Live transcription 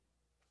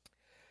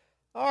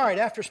All right,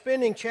 after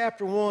spending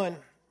chapter 1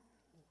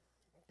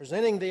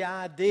 presenting the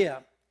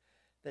idea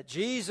that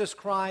Jesus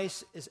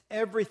Christ is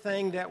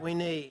everything that we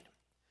need.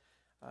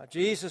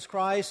 Jesus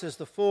Christ is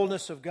the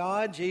fullness of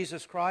God.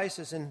 Jesus Christ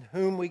is in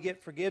whom we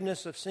get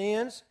forgiveness of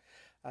sins.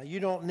 You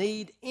don't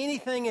need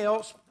anything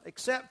else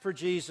except for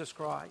Jesus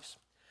Christ.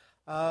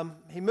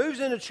 He moves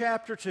into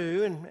chapter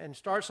 2 and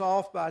starts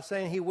off by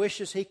saying he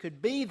wishes he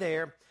could be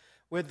there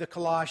with the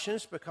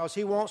Colossians because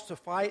he wants to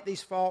fight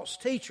these false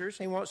teachers.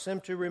 He wants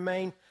them to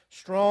remain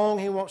strong.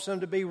 He wants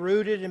them to be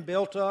rooted and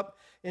built up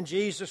in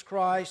Jesus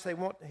Christ.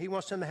 He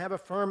wants them to have a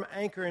firm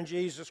anchor in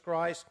Jesus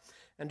Christ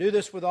and do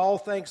this with all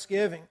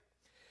thanksgiving.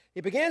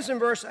 He begins in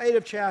verse 8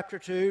 of chapter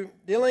 2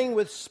 dealing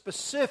with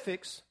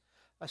specifics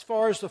as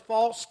far as the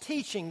false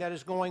teaching that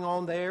is going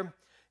on there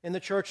in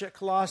the church at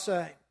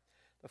Colossae.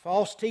 The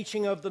false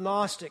teaching of the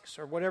Gnostics,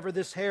 or whatever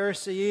this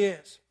heresy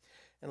is.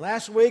 And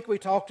last week we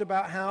talked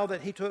about how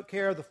that he took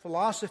care of the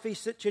philosophy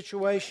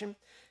situation.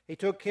 He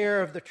took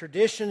care of the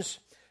traditions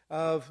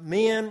of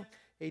men.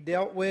 He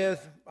dealt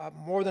with,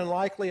 more than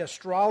likely,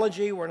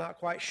 astrology. We're not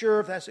quite sure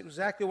if that's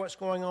exactly what's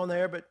going on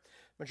there, but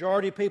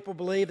majority of people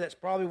believe that's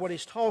probably what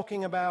he's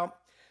talking about.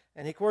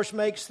 And he, of course,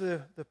 makes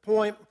the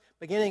point,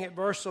 beginning at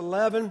verse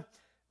 11,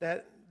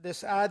 that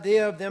this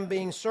idea of them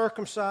being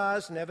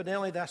circumcised, and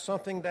evidently that's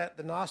something that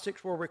the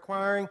Gnostics were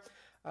requiring.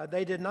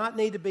 They did not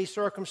need to be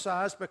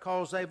circumcised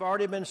because they've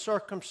already been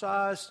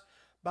circumcised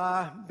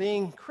by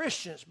being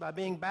Christians, by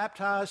being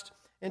baptized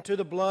into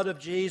the blood of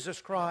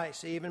Jesus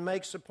Christ. He even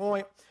makes the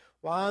point,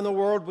 why in the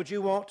world would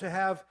you want to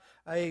have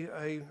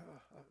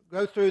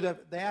go through the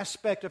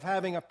aspect of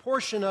having a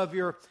portion of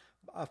your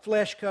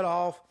flesh cut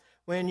off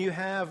when you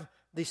have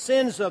the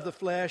sins of the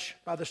flesh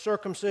by the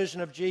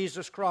circumcision of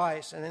Jesus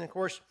Christ? And then, of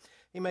course,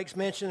 he makes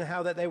mention of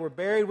how that they were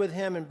buried with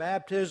him in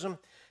baptism,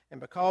 and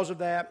because of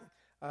that,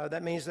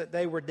 that means that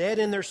they were dead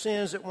in their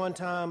sins at one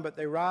time, but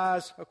they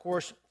rise, of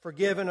course,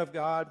 forgiven of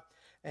God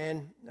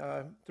and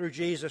through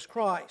Jesus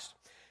Christ.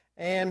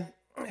 And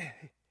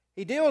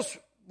he deals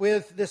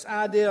with this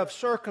idea of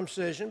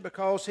circumcision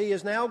because he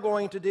is now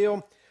going to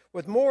deal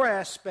with more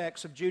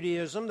aspects of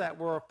Judaism that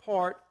were a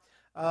part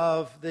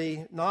of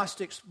the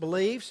Gnostics'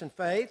 beliefs and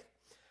faith.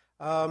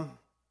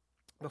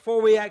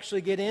 Before we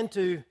actually get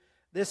into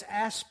this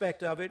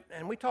aspect of it,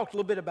 and we talked a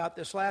little bit about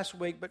this last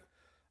week, but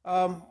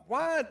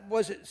why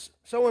was it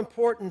so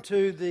important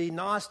to the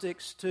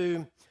Gnostics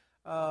to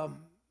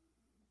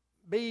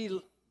be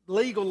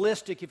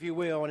legalistic, if you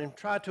will, and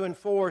try to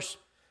enforce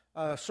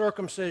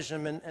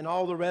circumcision and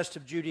all the rest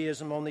of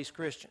Judaism on these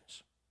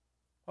Christians?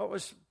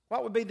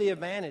 What would be the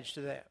advantage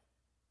to that?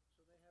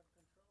 So they have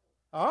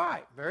control. All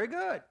right, very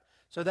good.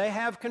 So they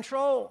have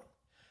control.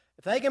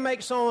 If they can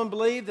make someone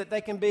believe that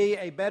they can be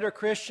a better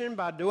Christian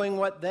by doing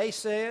what they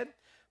said,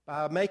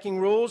 by making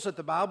rules that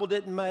the Bible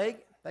didn't make,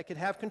 they could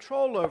have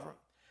control over them.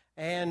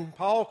 And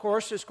Paul, of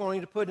course, is going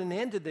to put an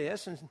end to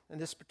this in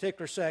this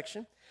particular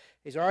section.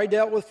 He's already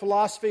dealt with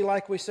philosophy,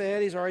 like we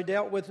said. He's already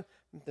dealt with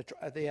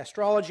the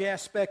astrology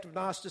aspect of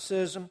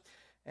Gnosticism.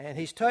 And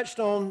he's touched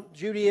on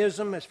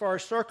Judaism as far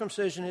as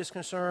circumcision is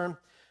concerned.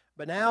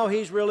 But now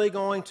he's really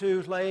going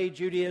to lay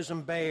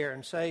Judaism bare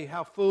and say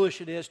how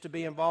foolish it is to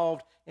be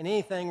involved in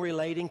anything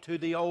relating to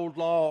the old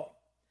law.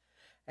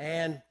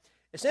 And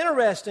it's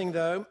interesting,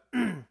 though,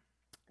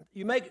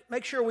 you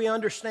make sure we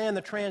understand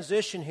the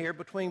transition here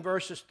between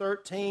verses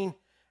 13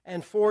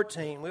 and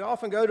 14. We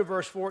often go to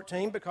verse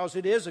 14 because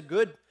it is a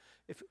good,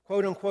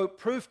 quote-unquote,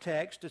 proof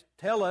text to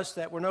tell us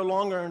that we're no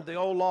longer under the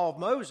old law of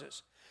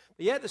Moses.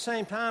 But yet at the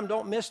same time,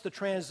 don't miss the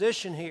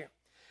transition here.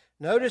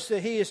 Notice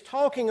that he is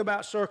talking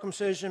about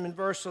circumcision in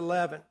verse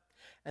 11.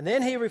 And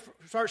then he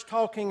starts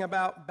talking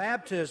about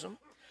baptism.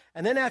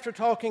 And then after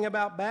talking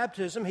about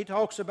baptism, he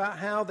talks about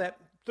how that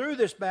through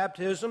this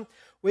baptism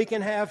we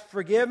can have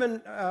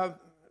forgiven.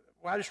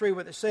 I'll just read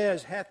what it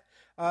says.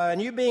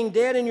 And you being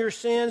dead in your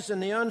sins,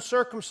 and the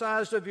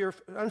uncircumcision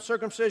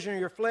of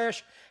your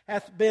flesh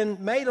hath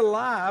been made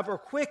alive or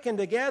quickened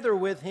together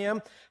with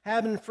him,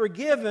 having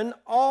forgiven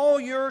all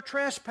your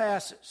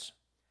trespasses.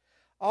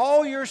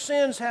 All your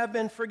sins have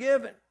been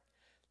forgiven.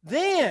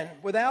 Then,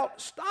 without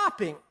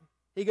stopping,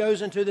 he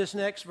goes into this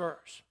next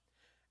verse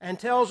and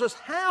tells us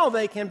how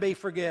they can be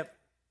forgiven.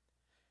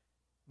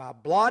 By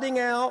blotting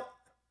out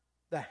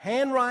the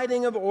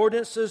handwriting of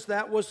ordinances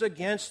that was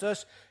against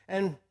us,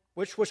 and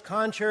which was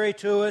contrary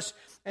to us,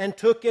 and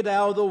took it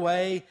out of the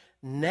way,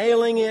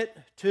 nailing it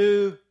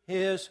to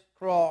his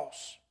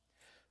cross.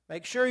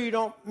 Make sure you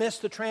don't miss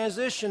the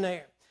transition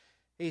there.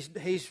 He's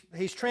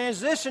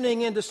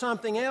transitioning into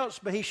something else,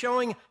 but he's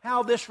showing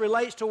how this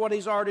relates to what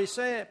he's already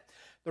said.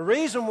 The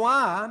reason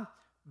why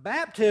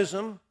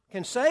baptism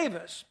can save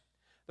us,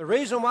 the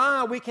reason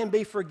why we can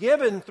be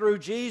forgiven through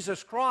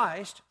Jesus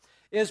Christ,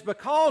 is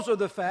because of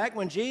the fact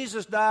when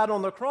Jesus died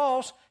on the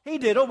cross, he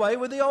did away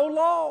with the old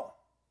law.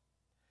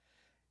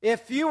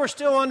 If you were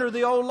still under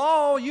the old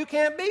law, you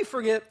can't be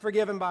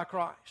forgiven by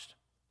Christ.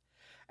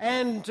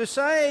 And to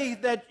say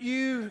that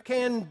you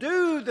can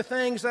do the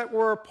things that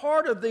were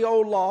part of the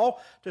old law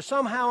to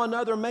somehow or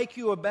another make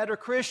you a better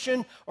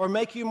Christian or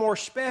make you more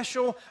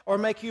special or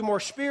make you more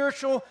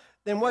spiritual,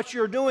 then what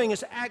you're doing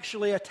is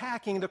actually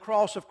attacking the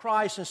cross of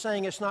Christ and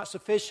saying it's not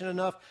sufficient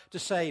enough to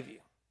save you,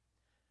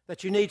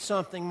 that you need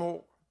something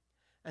more.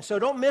 And so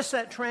don't miss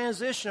that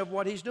transition of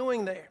what he's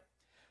doing there.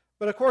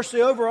 But of course, the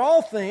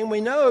overall theme,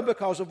 we know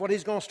because of what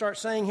he's going to start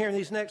saying here in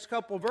these next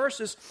couple of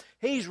verses,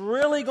 he's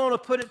really going to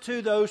put it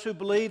to those who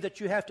believe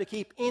that you have to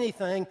keep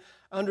anything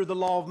under the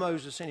law of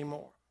Moses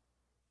anymore.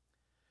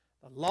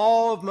 The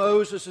law of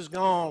Moses is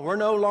gone. We're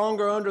no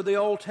longer under the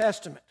Old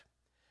Testament.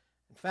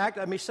 In fact,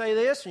 let me say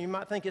this, and you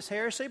might think it's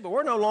heresy, but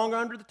we're no longer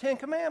under the Ten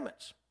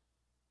Commandments.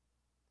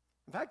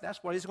 In fact,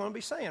 that's what he's going to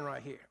be saying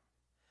right here.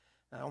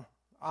 Now,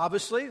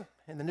 obviously,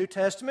 in the New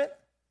Testament,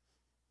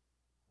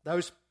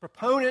 those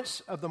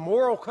proponents of the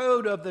moral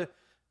code of the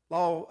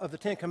law of the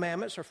Ten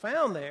Commandments are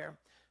found there.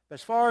 But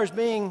as far as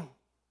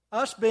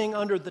us being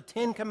under the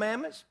Ten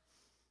Commandments,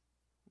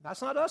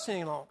 that's not us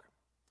any longer.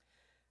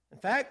 In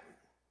fact,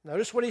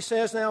 notice what he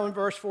says now in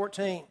verse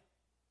 14.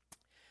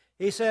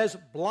 He says,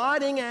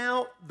 blotting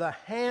out the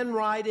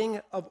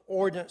handwriting of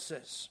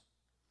ordinances.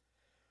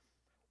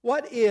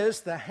 What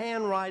is the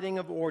handwriting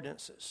of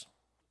ordinances?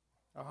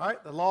 All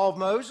right, the law of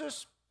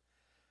Moses.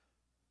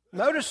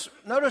 Notice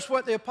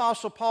what the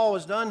Apostle Paul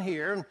has done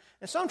here,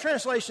 and some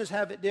translations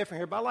have it different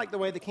here, but I like the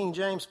way the King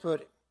James put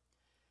it.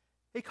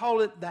 He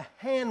called it the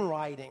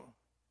handwriting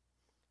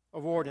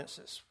of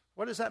ordinances.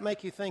 What does that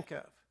make you think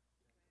of?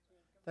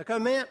 The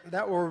command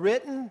that were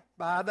written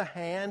by the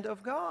hand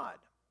of God.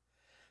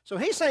 So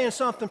he's saying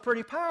something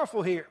pretty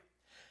powerful here.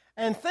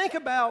 And think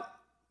about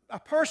a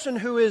person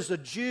who is a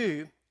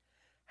Jew,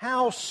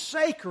 how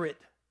sacred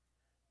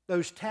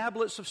those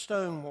tablets of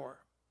stone were.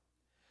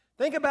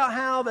 Think about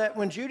how that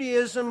when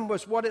Judaism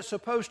was what it's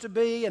supposed to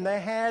be, and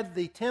they had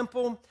the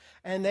temple,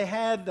 and they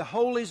had the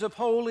holies of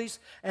holies,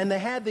 and they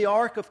had the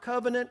Ark of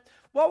Covenant.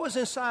 What was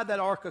inside that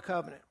Ark of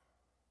Covenant?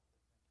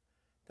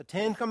 The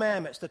Ten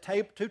Commandments, the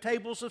two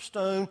tables of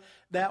stone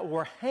that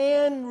were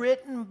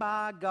handwritten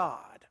by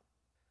God.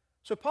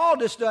 So Paul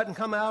just doesn't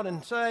come out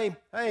and say,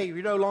 hey,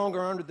 you're no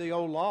longer under the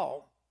old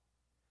law.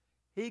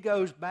 He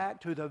goes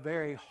back to the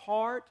very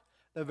heart,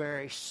 the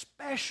very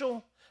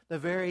special, the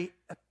very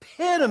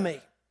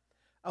epitome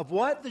of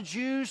what the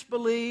Jews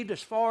believed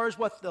as far as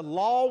what the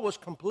law was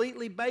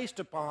completely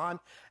based upon,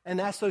 and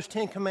that's those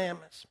Ten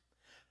Commandments.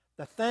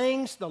 The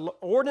things, the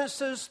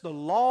ordinances, the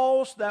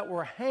laws that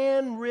were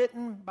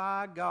handwritten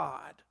by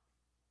God.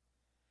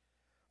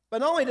 But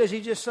not only does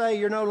he just say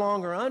you're no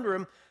longer under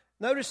them,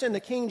 notice in the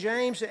King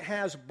James it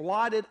has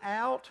blotted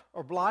out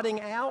or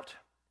blotting out.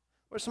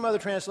 What do some other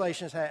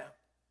translations have?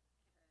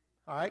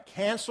 All right,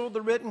 canceled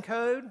the written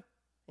code.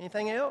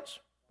 Anything else?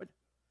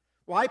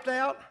 Wiped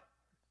out.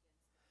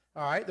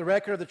 All right, the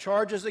record of the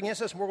charges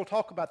against us, and we're going to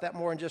talk about that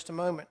more in just a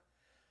moment.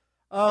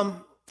 The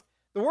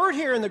word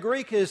here in the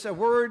Greek is a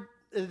word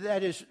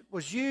that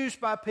was used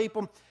by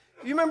people.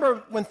 You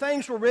remember when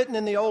things were written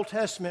in the Old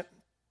Testament,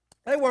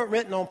 they weren't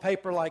written on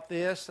paper like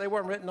this. They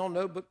weren't written on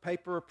notebook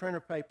paper or printer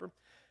paper.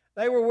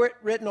 They were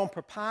written on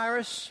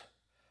papyrus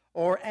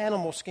or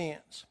animal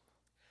skins.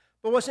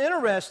 But what's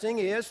interesting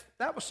is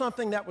that was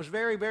something that was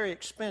very, very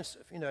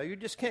expensive. You know, you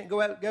just can't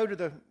go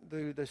to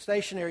the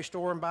stationery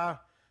store and buy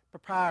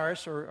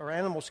papyrus or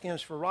animal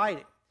skins for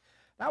writing.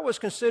 That was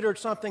considered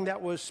something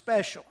that was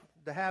special,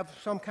 to have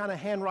some kind of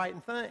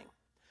handwriting thing.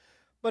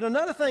 But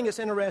another thing that's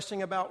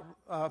interesting about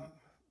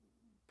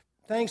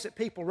things that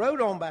people wrote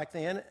on back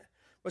then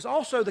was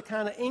also the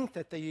kind of ink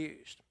that they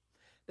used.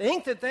 The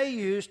ink that they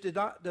used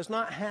does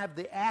not have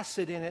the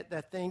acid in it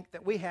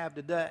that we have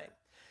today.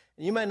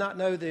 And you may not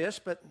know this,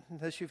 but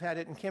unless you've had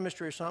it in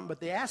chemistry or something, but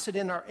the acid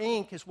in our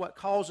ink is what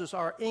causes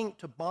our ink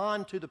to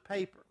bond to the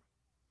paper.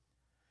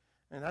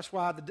 And that's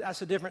why that's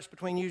the difference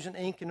between using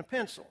ink and a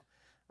pencil.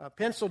 A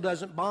pencil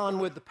doesn't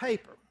bond with the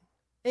paper.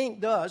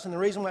 Ink does, and the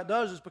reason why it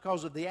does is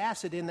because of the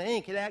acid in the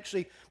ink. It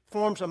actually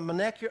forms a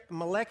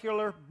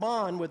molecular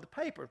bond with the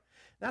paper.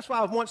 That's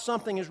why once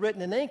something is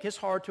written in ink, it's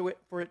hard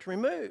for it to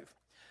remove.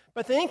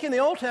 But the ink in the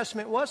Old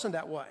Testament wasn't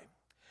that way.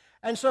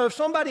 And so if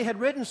somebody had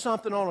written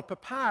something on a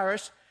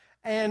papyrus,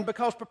 and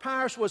because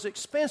papyrus was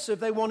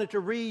expensive, they wanted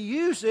to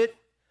reuse it,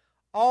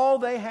 all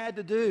they had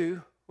to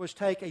do was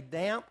take a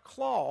damp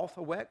cloth,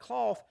 a wet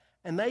cloth,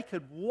 and they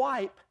could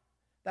wipe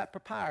that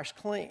papyrus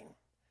clean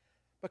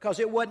because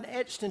it wasn't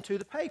etched into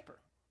the paper.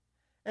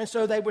 And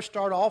so they would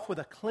start off with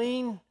a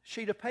clean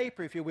sheet of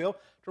paper, if you will,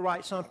 to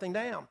write something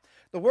down.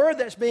 The word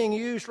that's being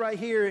used right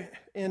here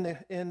in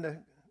the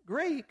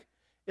Greek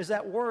is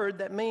that word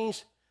that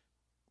means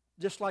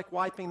just like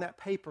wiping that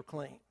paper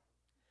clean.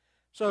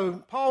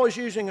 So Paul is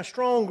using a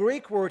strong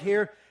Greek word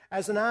here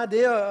as an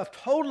idea of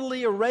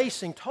totally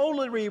erasing,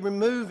 totally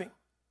removing.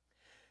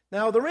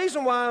 Now, the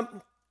reason why,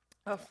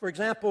 for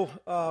example,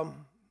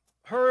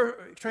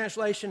 her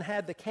translation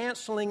had the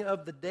canceling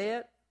of the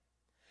debt,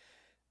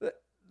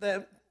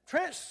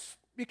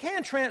 you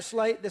can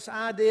translate this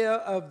idea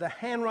of the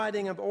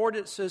handwriting of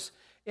ordinances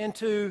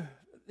into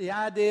the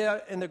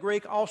idea in the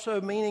Greek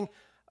also meaning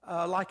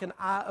like an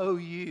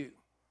IOU.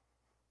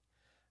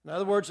 In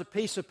other words, a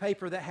piece of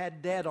paper that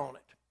had debt on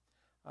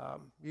it.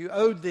 You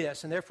owed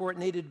this, and therefore it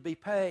needed to be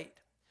paid.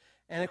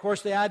 And, of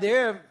course, the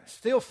idea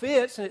still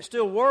fits and it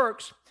still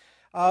works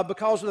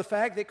because of the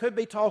fact that it could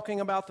be talking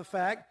about the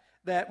fact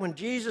that when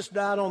Jesus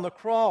died on the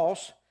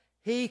cross,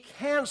 he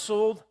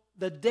canceled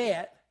the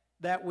debt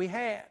that we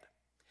had.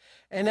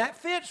 And that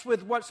fits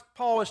with what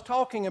Paul is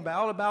talking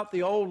about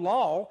the old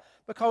law,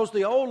 because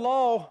the old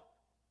law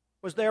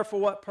was there for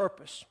what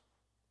purpose?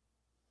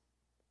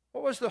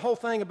 What was the whole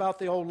thing about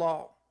the old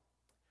law?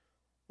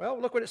 Well,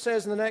 look what it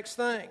says in the next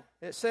thing.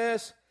 It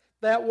says,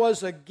 that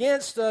was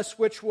against us,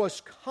 which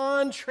was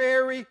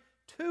contrary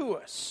to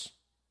us.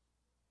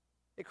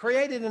 It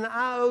created an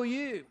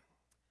IOU.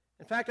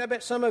 In fact, I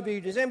bet some of you,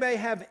 does anybody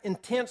have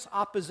intense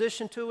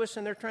opposition to us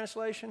in their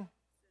translation?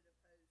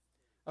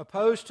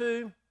 Opposed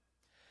to?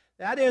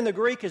 The idea in the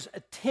Greek is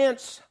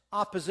intense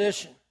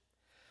opposition.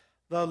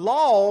 The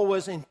law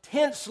was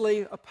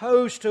intensely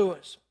opposed to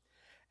us.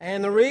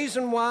 And the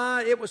reason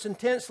why it was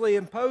intensely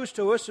opposed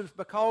to us is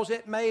because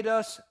it made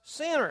us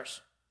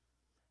sinners.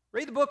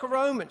 Read the book of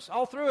Romans.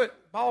 All through it,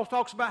 Paul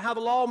talks about how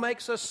the law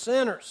makes us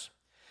sinners.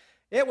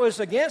 It was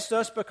against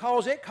us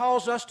because it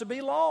caused us to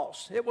be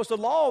lost. It was the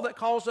law that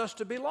caused us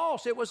to be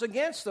lost. It was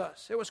against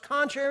us. It was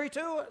contrary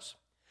to us.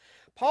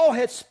 Paul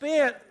had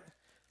spent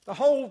the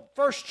whole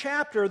first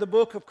chapter of the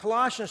book of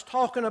Colossians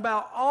talking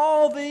about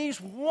all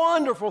these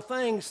wonderful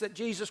things that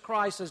Jesus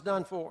Christ has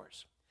done for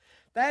us.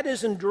 That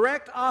is in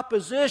direct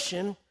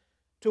opposition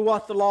to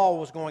what the law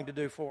was going to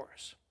do for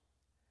us.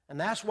 And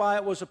that's why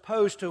it was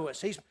opposed to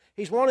us.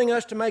 He's wanting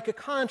us to make a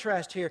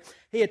contrast here.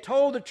 He had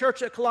told the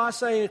church at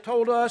Colossae, and he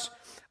told us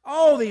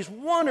all these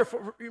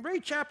wonderful,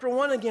 read chapter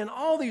 1 again,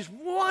 all these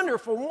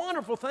wonderful,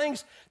 wonderful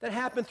things that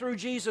happen through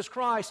Jesus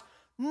Christ.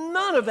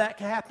 None of that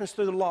happens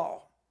through the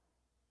law.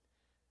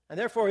 And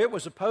therefore it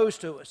was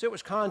opposed to us. It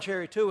was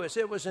contrary to us.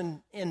 It was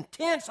in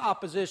intense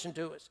opposition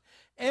to us.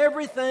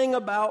 Everything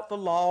about the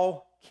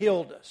law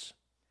killed us.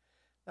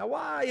 Now,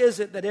 why is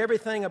it that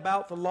everything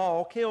about the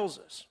law kills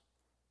us?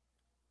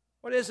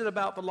 What is it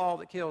about the law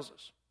that kills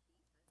us?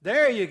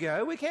 There you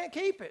go. We can't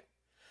keep it.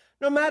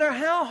 No matter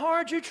how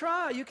hard you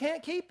try, you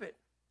can't keep it.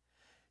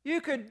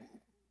 You could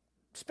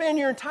spend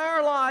your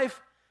entire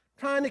life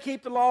trying to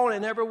keep the law and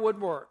it never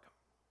would work.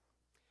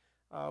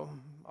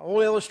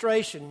 Old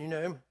illustration,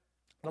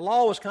 the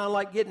law was kind of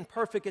like getting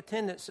perfect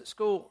attendance at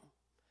school.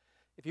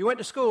 If you went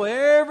to school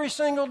every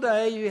single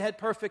day, you had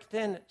perfect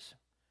attendance.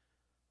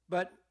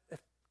 But it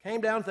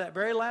came down to that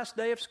very last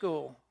day of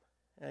school,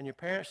 and your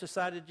parents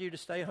decided you to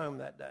stay home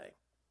that day.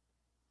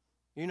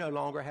 You no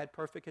longer had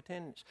perfect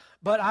attendance.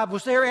 But I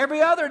was there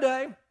every other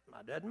day.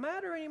 It doesn't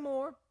matter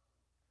anymore.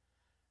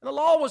 And the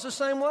law was the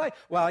same way.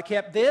 Well, I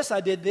kept this,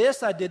 I did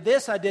this, I did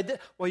this, I did this.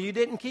 Well, you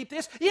didn't keep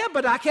this. Yeah,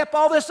 but I kept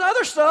all this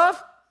other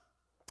stuff.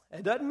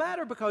 It doesn't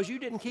matter because you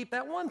didn't keep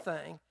that one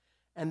thing.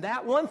 And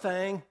that one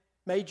thing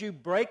made you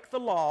break the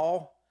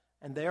law,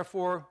 and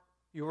therefore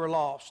you were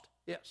lost.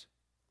 Yes.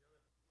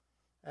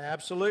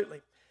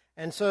 Absolutely.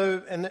 And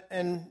so,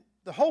 and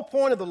the whole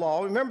point of the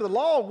law, remember the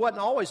law wasn't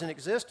always in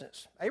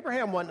existence.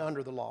 Abraham wasn't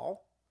under the law.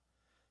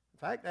 In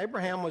fact,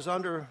 Abraham was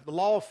under the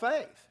law of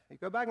faith. You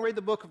go back and read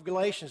the book of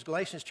Galatians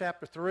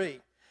chapter 3.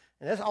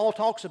 And this all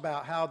talks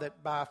about how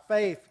that by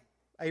faith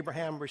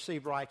Abraham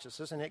received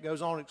righteousness. And it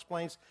goes on and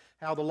explains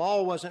how the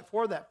law wasn't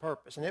for that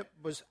purpose. And it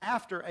was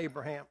after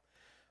Abraham.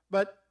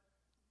 But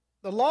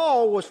the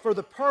law was for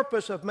the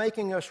purpose of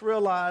making us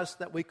realize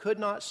that we could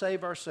not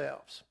save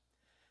ourselves.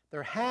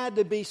 There had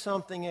to be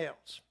something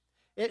else.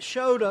 It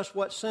showed us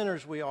what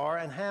sinners we are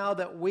and how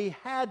that we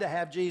had to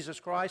have Jesus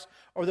Christ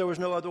or there was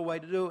no other way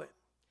to do it.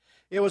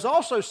 It was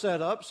also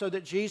set up so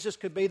that Jesus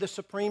could be the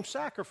supreme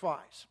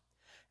sacrifice.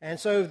 And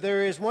so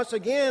there is once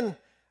again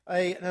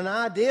an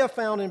idea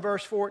found in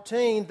verse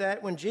 14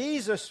 that when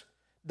Jesus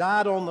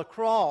died on the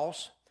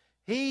cross,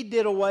 he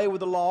did away with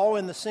the law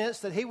in the sense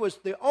that he was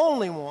the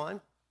only one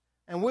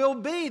and will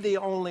be the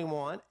only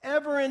one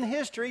ever in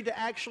history to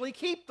actually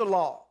keep the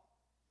law.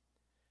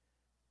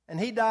 And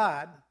he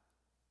died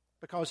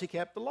because he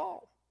kept the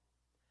law.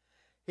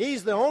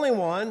 He's the only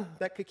one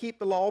that could keep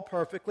the law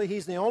perfectly.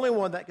 He's the only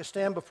one that could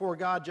stand before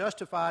God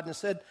justified and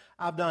said,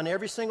 I've done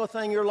every single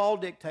thing your law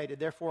dictated,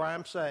 therefore I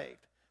am saved.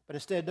 But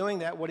instead of doing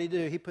that, what did he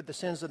do? He put the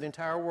sins of the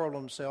entire world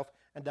on himself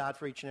and died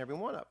for each and every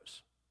one of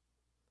us.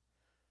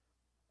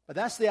 But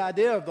that's the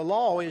idea of the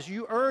law, is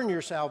you earn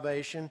your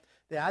salvation.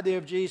 The idea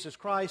of Jesus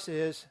Christ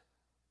is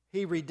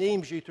he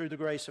redeems you through the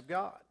grace of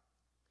God.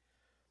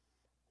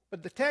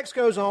 But the text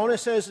goes on, it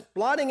says,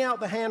 blotting out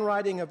the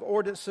handwriting of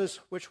ordinances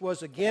which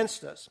was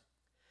against us,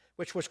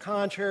 which was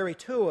contrary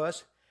to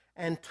us,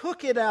 and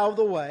took it out of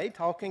the way,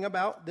 talking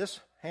about this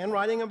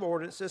handwriting of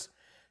ordinances,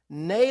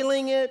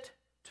 nailing it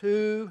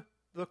to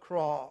the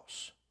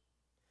cross.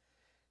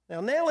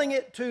 Now, nailing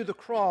it to the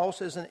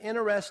cross is an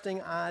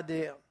interesting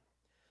idea.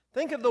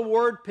 Think of the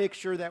word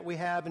picture that we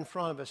have in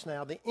front of us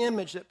now, the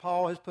image that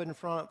Paul has put in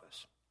front of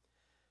us.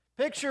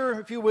 Picture,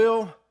 if you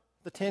will,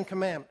 the Ten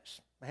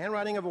Commandments. The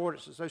handwriting of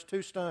ordinances, those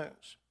two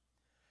stones.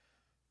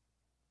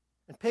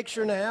 And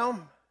picture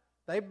now,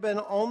 they've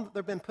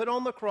been put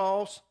on the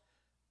cross,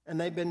 and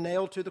they've been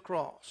nailed to the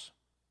cross.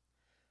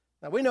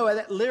 Now, we know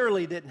that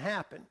literally didn't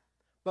happen.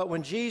 But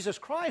when Jesus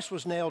Christ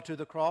was nailed to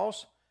the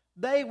cross,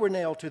 they were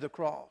nailed to the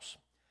cross.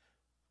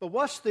 But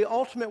what's the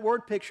ultimate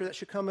word picture that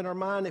should come in our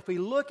mind if we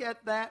look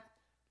at that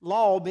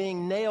law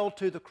being nailed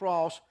to the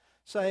cross,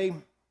 say,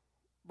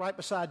 right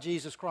beside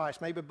Jesus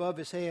Christ, maybe above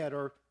his head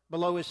or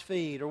below his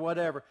feet or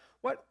whatever?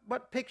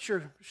 What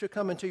picture should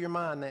come into your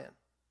mind then?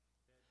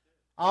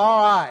 All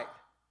right.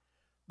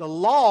 The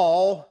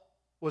law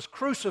was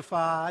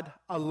crucified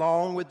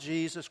along with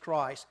Jesus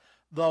Christ.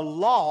 The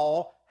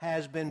law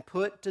has been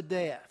put to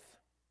death.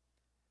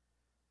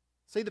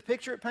 See the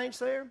picture it paints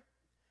there?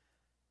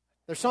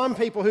 There's some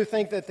people who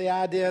think that the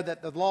idea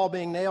that the law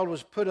being nailed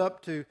was put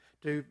up to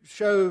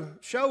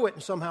show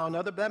it somehow or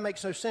another, but that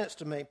makes no sense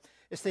to me.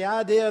 It's the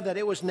idea that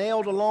it was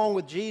nailed along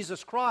with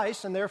Jesus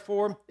Christ, and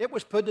therefore it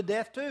was put to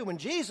death too. When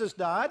Jesus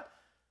died,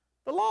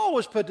 the law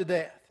was put to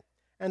death,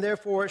 and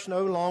therefore it's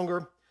no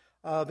longer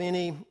of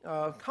any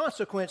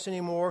consequence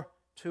anymore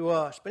to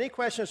us. But any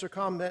questions or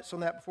comments on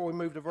that before we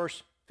move to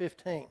verse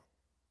 15?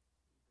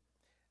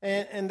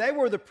 And they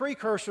were the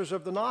precursors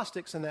of the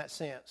Gnostics in that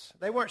sense.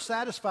 They weren't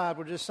satisfied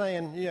with just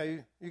saying,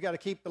 you got to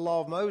keep the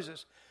law of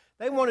Moses.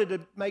 They wanted to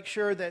make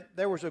sure that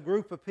there was a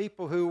group of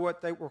people who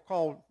what they were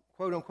called,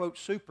 quote-unquote,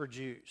 super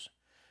Jews,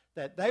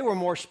 that they were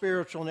more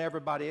spiritual than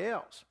everybody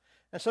else.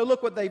 And so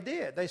look what they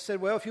did. They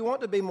said, well, if you want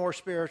to be more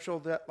spiritual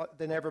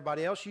than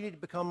everybody else, you need to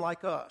become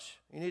like us.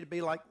 You need to be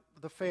like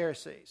the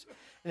Pharisees.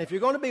 And if you're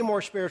going to be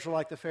more spiritual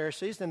like the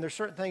Pharisees, then there's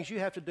certain things you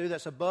have to do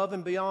that's above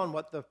and beyond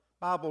what the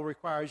Bible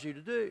requires you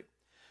to do.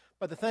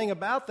 But the thing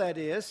about that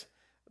is,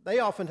 they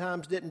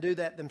oftentimes didn't do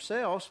that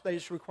themselves. They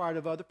just required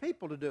of other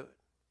people to do it.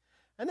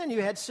 And then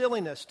you had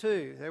silliness,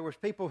 too. There was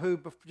people who,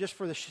 just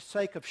for the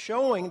sake of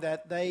showing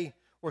that they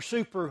were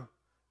super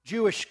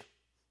Jewish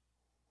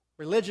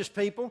religious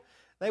people,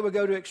 they would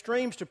go to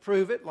extremes to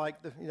prove it. Like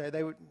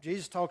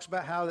Jesus talks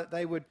about how that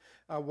they would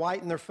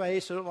whiten their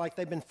face, so it looked like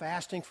they've been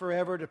fasting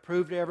forever to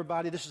prove to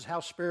everybody this is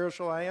how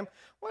spiritual I am.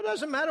 Well, it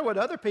doesn't matter what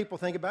other people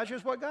think about you;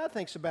 it's what God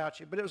thinks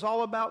about you. But it was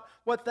all about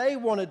what they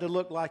wanted to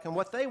look like and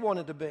what they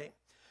wanted to be.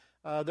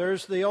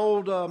 There's the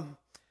old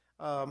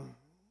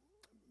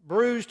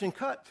bruised and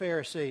cut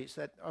Pharisees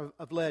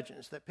of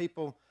legends that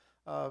people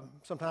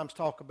sometimes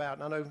talk about.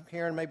 And I know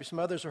Karen, maybe some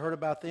others have heard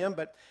about them,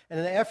 but in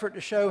an effort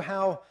to show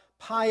how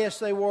pious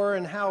they were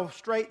and how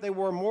straight they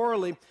were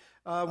morally,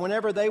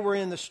 whenever they were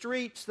in the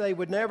streets, they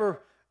would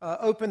never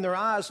open their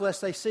eyes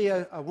lest they see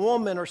a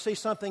woman or see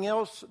something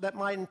else that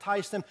might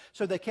entice them,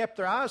 so they kept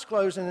their eyes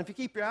closed. And if you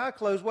keep your eye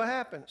closed, what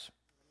happens?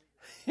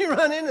 You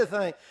run into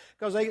things.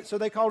 So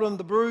they called them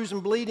the bruised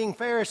and bleeding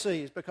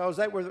Pharisees, because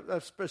they were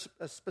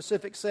a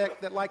specific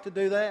sect that liked to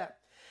do that.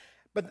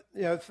 But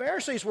the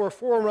Pharisees were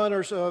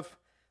forerunners of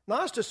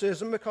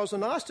Gnosticism, because the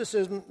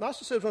Gnosticism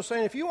was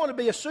saying, if you want to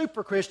be a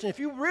super Christian, if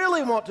you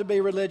really want to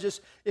be religious,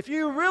 if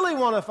you really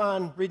want to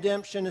find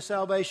redemption and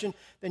salvation,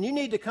 then you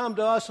need to come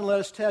to us and let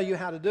us tell you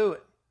how to do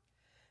it.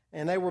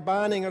 And they were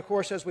binding, of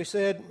course, as we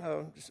said,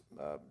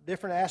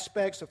 different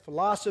aspects of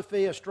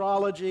philosophy,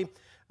 astrology,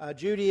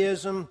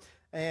 Judaism,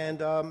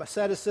 and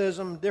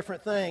asceticism,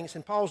 different things.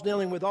 And Paul's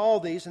dealing with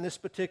all these in this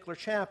particular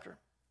chapter.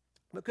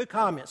 But good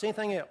comments.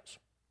 Anything else?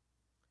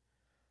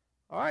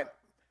 All right.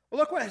 Well,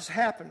 look what has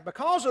happened.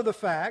 Because of the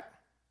fact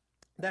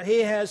that he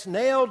has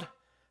nailed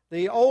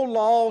the old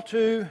law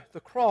to the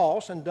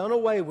cross and done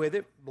away with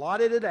it,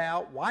 blotted it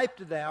out,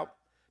 wiped it out,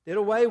 did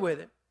away with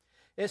it,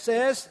 it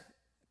says,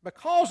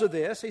 because of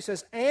this, he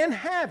says, and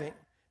having,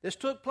 this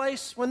took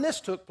place when this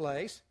took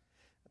place,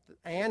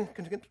 and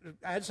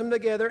adds them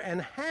together,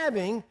 and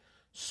having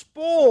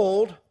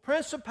spoiled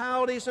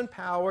principalities and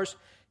powers,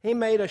 he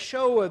made a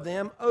show of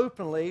them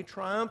openly,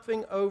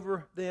 triumphing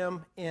over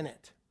them in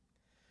it.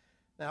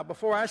 Now,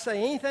 before I say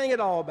anything at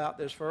all about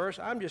this verse,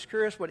 I'm just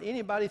curious what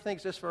anybody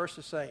thinks this verse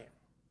is saying.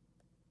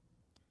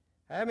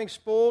 Having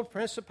spoiled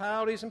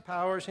principalities and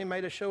powers, he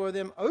made a show of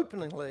them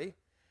openly,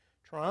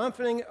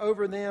 triumphing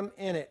over them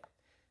in it.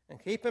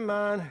 And keep in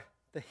mind,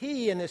 the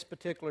he in this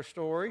particular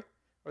story,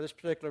 or this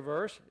particular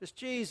verse, is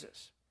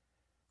Jesus.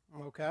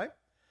 Okay?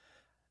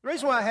 The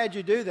reason why I had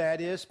you do that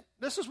is,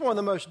 this is one of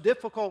the most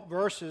difficult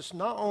verses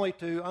not only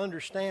to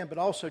understand, but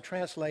also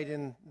translate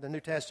in the New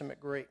Testament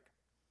Greek.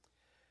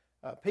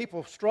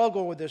 People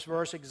struggle with this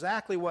verse,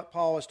 exactly what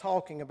Paul is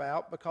talking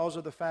about, because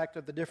of the fact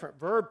of the different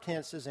verb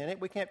tenses in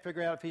it. We can't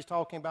figure out if he's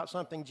talking about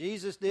something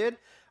Jesus did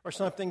or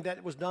something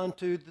that was done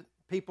to the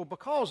people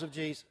because of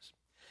Jesus.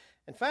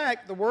 In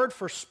fact, the word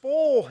for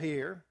spoil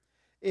here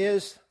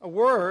is a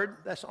word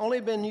that's only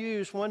been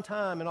used one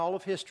time in all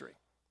of history,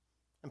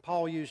 and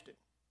Paul used it.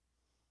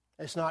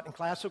 It's not in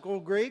classical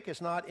Greek.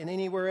 It's not in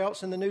anywhere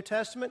else in the New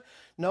Testament.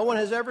 No one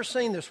has ever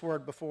seen this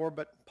word before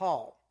but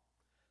Paul.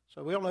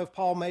 So we don't know if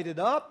Paul made it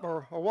up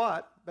or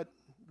what, but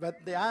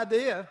the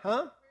idea,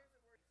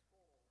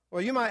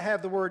 Well, you might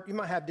have the word, you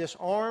might have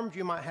disarmed,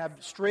 you might have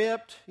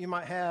stripped, you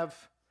might have,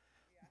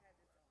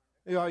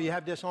 you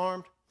have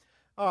disarmed.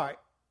 All right.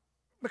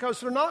 because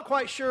they're not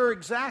quite sure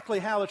exactly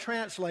how to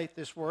translate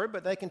this word,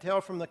 but they can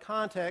tell from the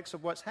context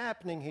of what's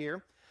happening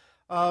here,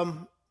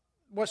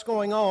 what's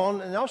going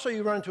on. And also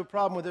you run into a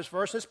problem with this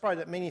verse. This probably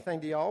doesn't mean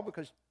anything to y'all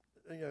because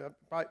you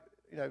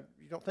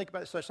don't think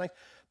about such things.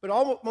 But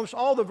almost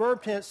all the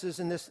verb tenses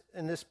in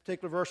this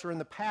particular verse are in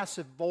the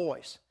passive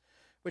voice,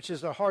 which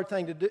is a hard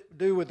thing to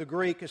do with the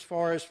Greek as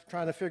far as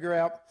trying to figure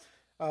out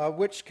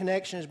which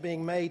connection is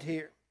being made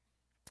here.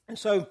 And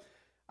so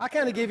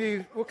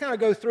we'll kind of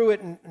go through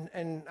it,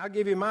 and I'll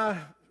give you my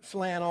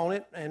slant on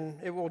it, and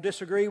it will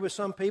disagree with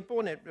some people,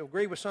 and it will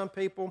agree with some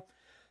people,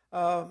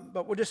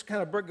 but we'll just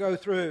kind of go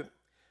through.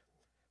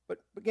 But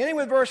beginning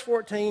with verse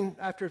 14,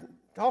 after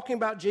talking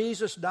about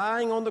Jesus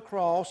dying on the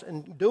cross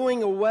and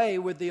doing away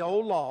with the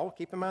old law,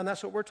 keep in mind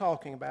that's what we're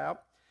talking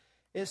about,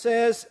 it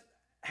says,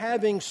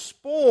 having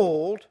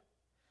spoiled,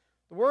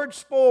 the word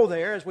spoil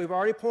there, as we've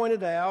already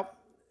pointed out,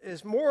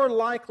 is more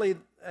likely,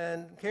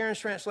 and Karen's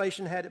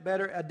translation had it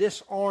better, a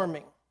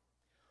disarming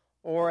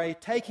or a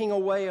taking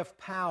away of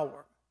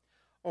power,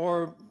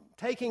 or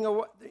taking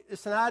away,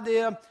 it's an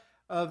idea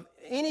of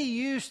any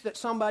use that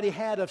somebody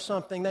had of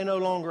something, they no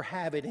longer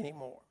have it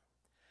anymore.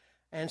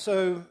 And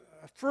so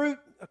fruit,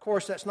 of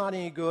course, that's not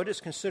any good.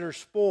 It's considered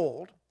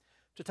spoiled.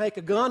 To take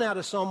a gun out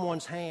of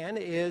someone's hand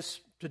is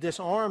to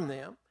disarm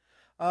them.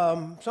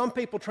 Some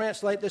people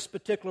translate this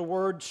particular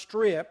word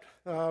stripped,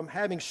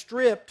 having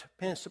stripped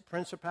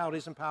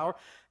principalities and power.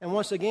 And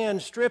once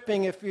again,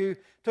 stripping, if you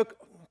took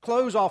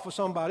clothes off of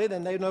somebody,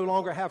 then they no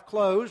longer have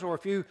clothes. Or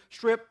if you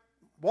strip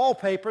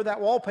wallpaper,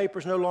 that wallpaper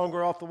is no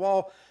longer off the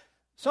wall.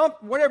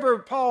 Whatever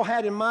Paul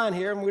had in mind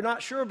here, and we're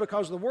not sure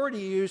because of the word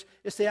he used,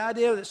 it's the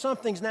idea that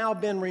something's now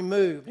been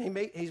removed.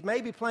 He's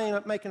maybe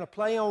making a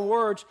play on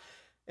words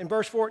in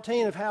verse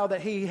 14 of how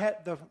that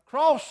the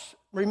cross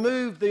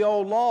removed the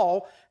old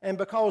law, and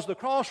because the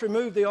cross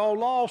removed the old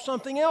law,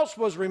 something else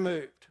was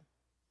removed.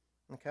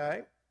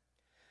 Okay?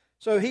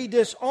 So he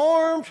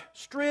disarmed,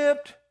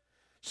 stripped,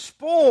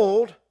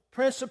 spoiled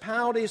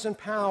principalities and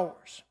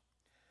powers.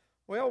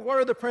 Well, what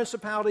are the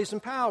principalities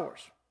and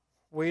powers?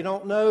 We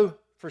don't know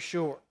for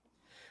sure.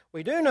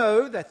 We do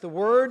know that the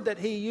word that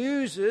he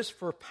uses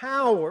for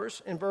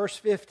powers in verse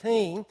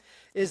 15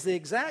 is the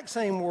exact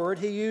same word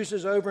he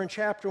uses over in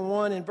chapter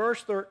 1 in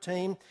verse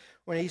 13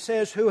 when he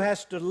says, who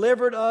has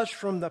delivered us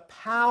from the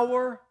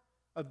power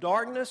of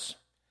darkness.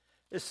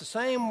 It's the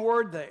same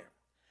word there.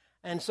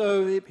 And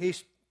so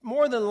he's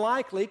more than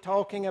likely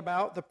talking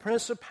about the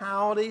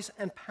principalities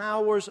and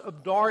powers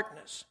of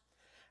darkness.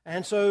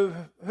 And so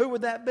who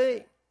would that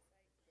be?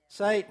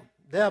 Satan,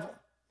 devil.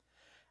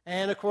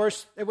 And, of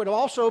course, it would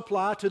also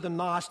apply to the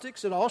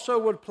Gnostics. It also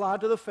would apply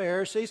to the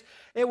Pharisees.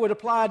 It would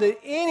apply to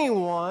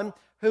anyone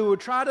who would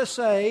try to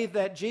say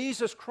that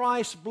Jesus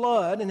Christ's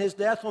blood and his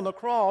death on the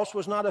cross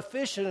was not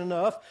efficient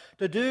enough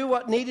to do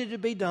what needed to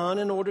be done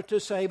in order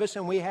to save us,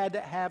 and we had to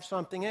have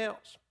something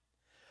else.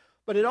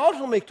 But it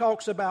ultimately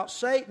talks about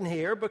Satan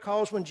here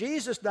because when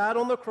Jesus died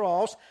on the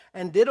cross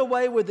and did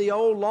away with the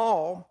old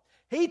law,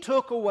 he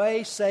took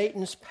away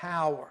Satan's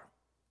power.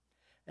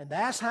 And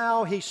that's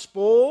how he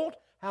spoiled,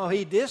 how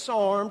he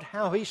disarmed,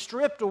 how he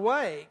stripped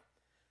away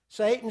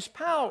Satan's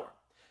power.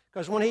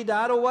 Because when he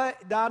died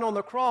on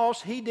the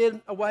cross, he did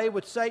away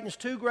with Satan's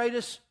two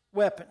greatest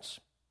weapons.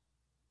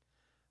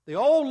 The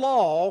old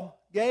law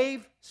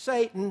gave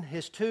Satan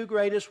his two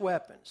greatest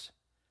weapons,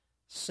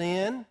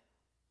 sin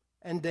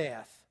and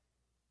death.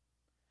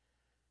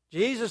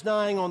 Jesus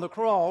dying on the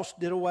cross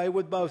did away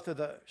with both of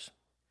those.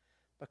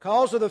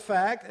 Because of the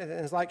fact, and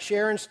it's like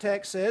Sharon's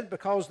text said,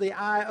 because the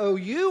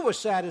IOU was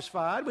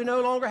satisfied, we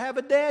no longer have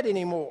a debt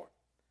anymore.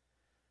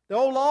 The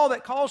old law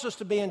that caused us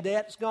to be in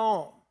debt is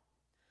gone.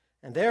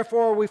 And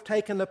therefore, we've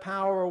taken the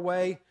power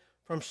away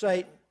from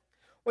Satan.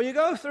 Well, you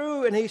go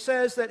through and he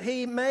says that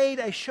he made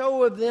a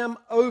show of them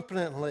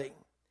openly.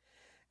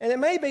 And it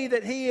may be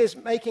that he is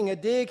making a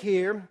dig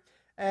here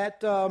at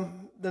the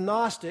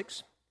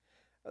Gnostics.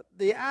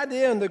 The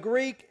idea in the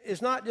Greek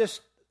is not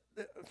just,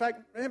 in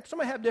fact,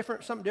 somebody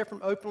have something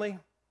different openly?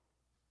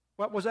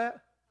 What was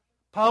that?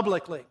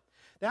 Publicly.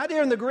 The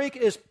idea in the Greek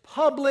is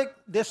public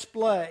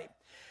display.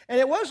 And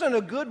it wasn't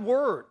a good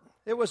word.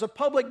 It was a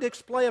public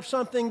display of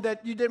something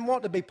that you didn't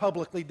want to be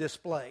publicly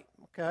displayed.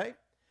 Okay?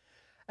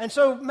 And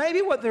so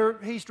maybe what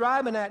he's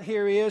driving at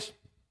here is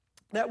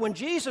that when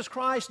Jesus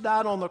Christ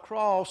died on the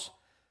cross,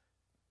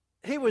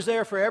 he was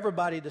there for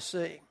everybody to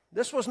see.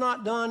 This was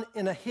not done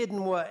in a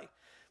hidden way.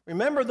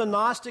 Remember, the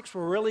Gnostics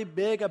were really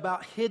big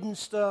about hidden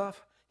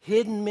stuff,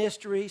 hidden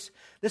mysteries.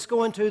 Let's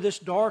go into this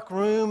dark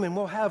room and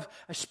we'll have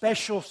a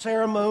special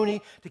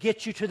ceremony to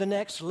get you to the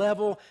next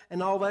level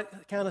and all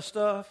that kind of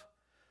stuff.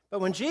 But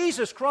when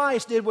Jesus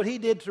Christ did what he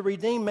did to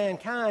redeem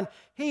mankind,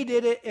 he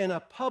did it in a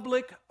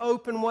public,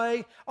 open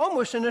way,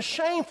 almost in a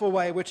shameful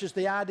way, which is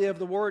the idea of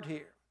the word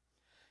here.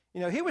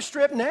 You know, he was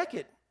stripped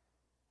naked,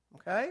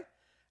 okay?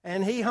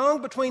 And he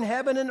hung between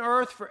heaven and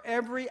earth for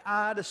every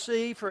eye to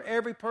see, for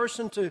every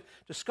person to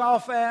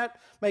scoff at,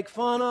 make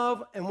fun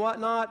of, and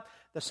whatnot.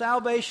 The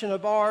salvation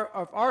of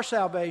our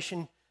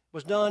salvation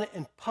was done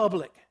in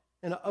public,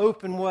 in an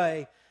open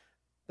way.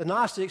 The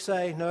Gnostics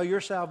say, no,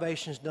 your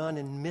salvation is done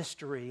in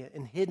mystery,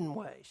 in hidden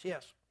ways.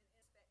 Yes.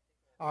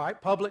 All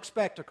right, public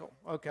spectacle.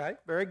 Okay,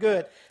 very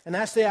good. And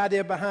that's the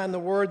idea behind the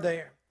word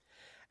there.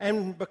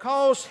 And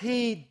because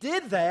he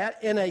did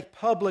that in a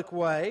public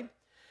way,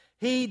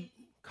 he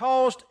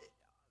caused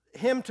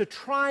him to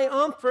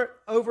triumph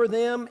over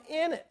them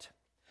in it.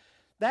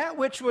 That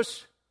which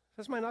was,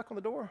 does somebody knock on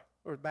the door?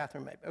 Or the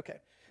bathroom maybe? Okay,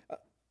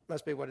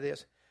 must be what it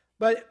is.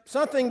 But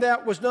something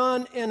that was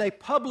done in a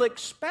public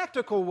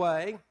spectacle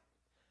way,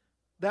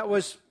 that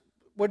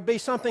would be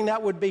something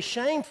that would be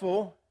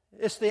shameful.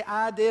 It's the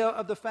idea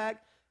of the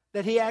fact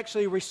that he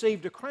actually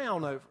received a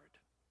crown over it.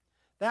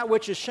 That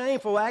which is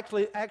shameful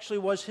actually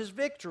was his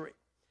victory.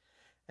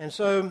 And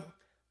so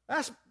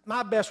that's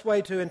my best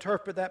way to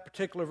interpret that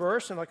particular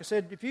verse. And like I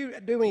said, if you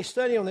do any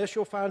study on this,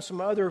 you'll find some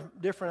other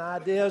different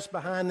ideas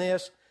behind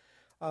this.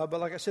 But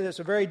like I said, it's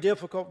a very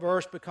difficult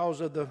verse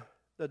because of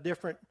the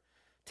different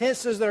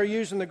tenses that are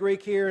used in the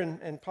Greek here.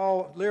 And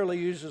Paul literally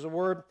uses a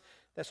word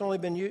that's only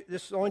been used,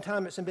 this is the only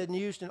time it's been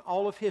used in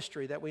all of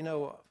history that we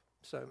know of.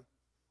 So it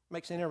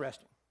makes it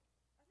interesting.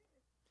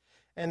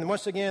 And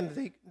once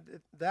again,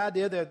 the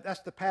idea that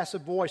that's the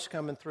passive voice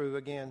coming through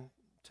again,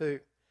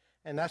 too.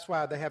 And that's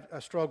why they have a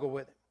struggle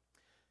with it.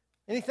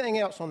 Anything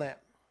else on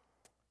that?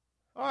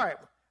 All right.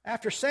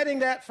 After setting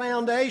that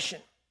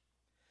foundation,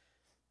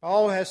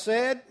 Paul has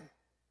said,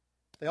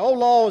 the old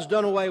law is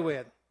done away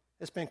with.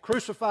 It's been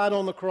crucified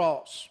on the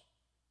cross.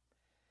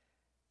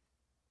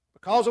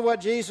 Because of what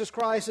Jesus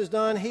Christ has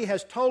done, he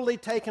has totally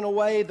taken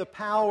away the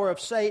power of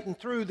Satan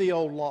through the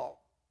old law.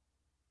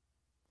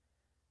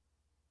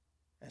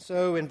 And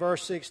so in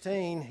verse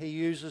 16, he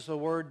uses the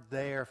word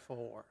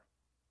therefore.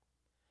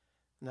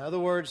 In other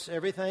words,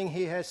 everything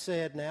he has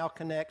said now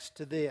connects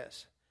to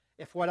this.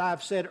 If what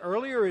I've said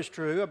earlier is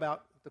true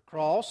about the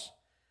cross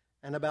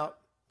and about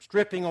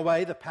stripping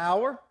away the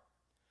power,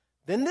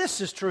 then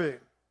this is true.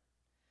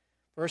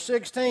 Verse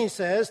 16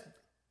 says,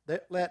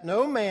 that let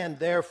no man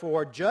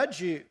therefore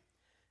judge you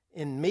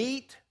in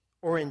meat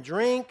or in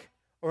drink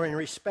or in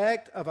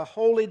respect of a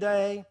holy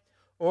day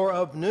or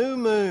of new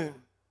moon,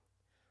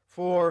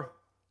 for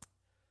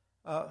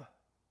I've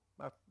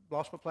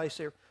lost my place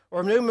here,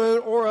 or of new moon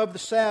or of the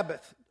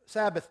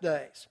Sabbath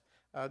days.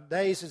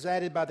 Days is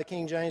added by the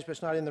King James, but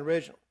it's not in the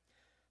original.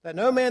 Let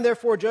no man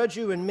therefore judge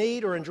you in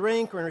meat or in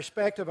drink or in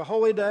respect of a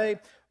holy day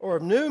or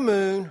of new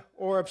moon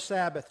or of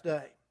Sabbath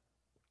day.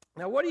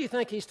 Now, what do you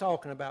think he's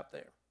talking about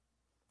there?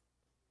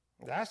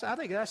 I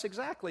think that's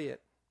exactly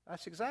it.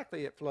 That's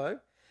exactly it, Flo.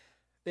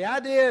 The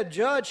idea of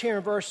judge here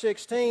in verse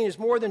 16 is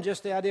more than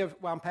just the idea of,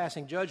 well, I'm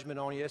passing judgment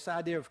on you. It's the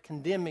idea of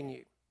condemning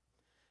you.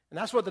 And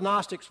that's what the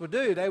Gnostics would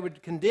do. They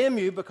would condemn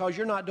you because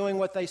you're not doing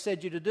what they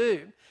said you to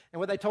do. And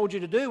what they told you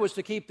to do was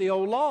to keep the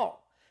old law.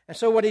 And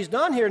so what he's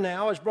done here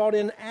now is brought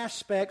in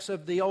aspects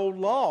of the old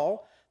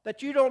law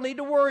that you don't need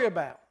to worry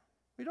about.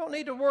 You don't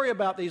need to worry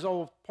about these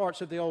old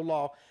parts of the old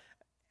law.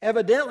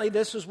 Evidently,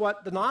 this is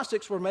what the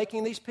Gnostics were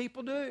making these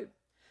people do.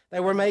 They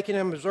were making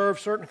them observe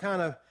certain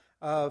kind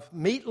of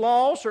meat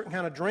laws, certain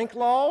kind of drink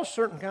laws,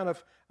 certain kind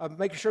of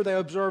making sure they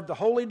observed the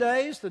holy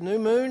days, the new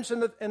moons,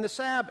 and the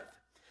Sabbath.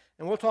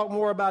 And we'll talk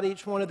more about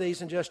each one of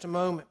these in just a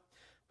moment.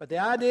 But the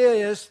idea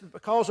is,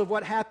 because of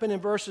what happened in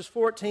verses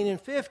 14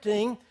 and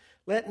 15,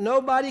 let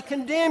nobody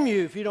condemn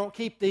you if you don't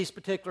keep these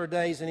particular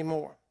days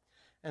anymore.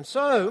 And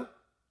so,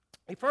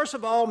 he first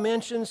of all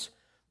mentions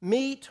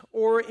meat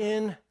or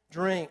in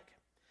drink.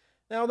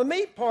 Now, the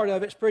meat part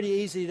of it's pretty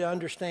easy to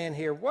understand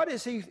here. What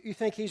is you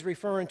think he's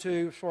referring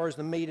to as far as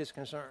the meat is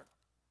concerned?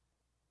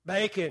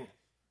 Bacon.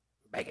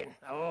 Bacon.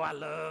 Oh, I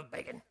love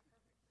bacon.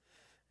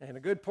 And a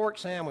good pork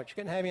sandwich.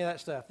 Couldn't have any of that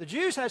stuff. The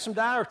Jews had some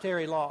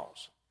dietary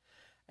laws.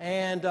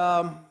 And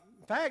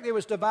in fact, it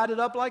was divided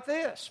up like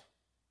this.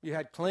 You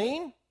had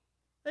clean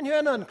and you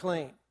had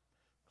unclean.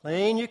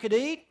 Clean you could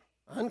eat.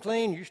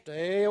 Unclean, you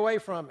stay away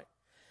from it.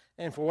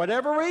 And for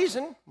whatever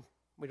reason,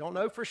 we don't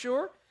know for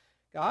sure,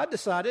 God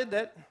decided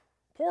that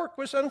pork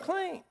was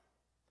unclean.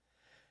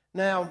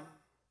 Now,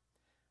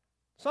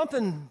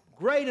 something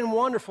great and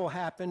wonderful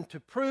happened to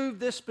prove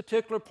this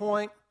particular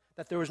point,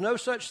 that there was no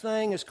such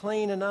thing as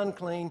clean and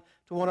unclean,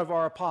 to one of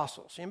our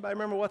apostles. Anybody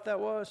remember what that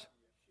was?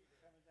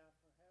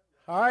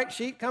 All right,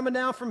 sheep coming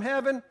down from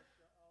heaven.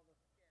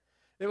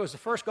 It was the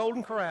first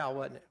golden corral,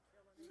 wasn't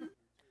it?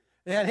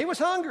 And he was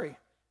hungry.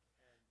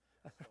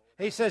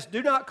 He says,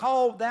 do not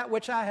call that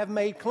which I have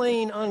made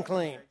clean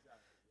unclean.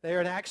 There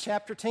in Acts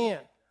chapter 10,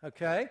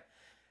 okay?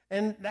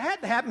 And that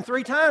had to happen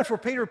 3 times for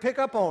Peter to pick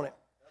up on it,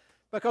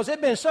 because it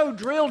had been so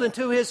drilled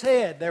into his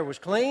head. There was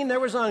clean, there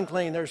was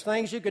unclean. There's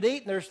things you could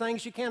eat, and there's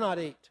things you cannot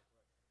eat.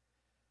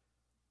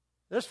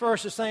 This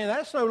verse is saying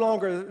that's no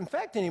longer in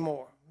effect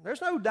anymore.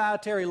 There's no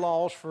dietary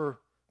laws for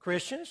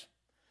Christians.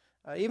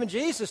 Even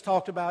Jesus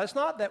talked about it's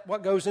not that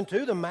what goes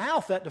into the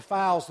mouth that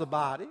defiles the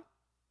body,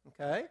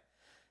 okay?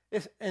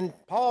 And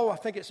Paul, I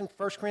think it's in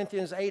 1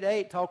 Corinthians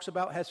 8:8, talks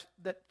about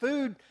that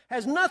food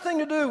has nothing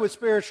to do with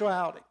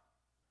spirituality.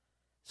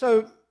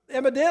 So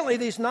evidently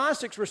these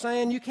Gnostics were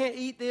saying you can't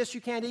eat this, you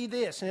can't eat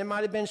this, and it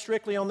might have been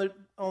strictly on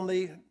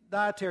the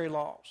dietary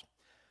laws.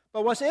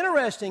 But what's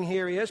interesting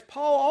here is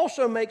Paul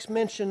also makes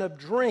mention of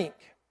drink.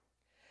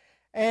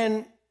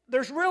 And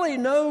there's really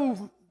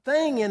no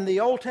thing in the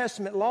Old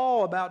Testament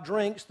law about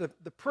drinks. The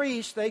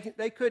priests,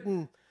 they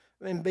couldn't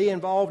be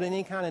involved in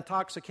any kind of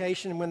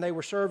intoxication when they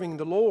were serving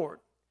the Lord.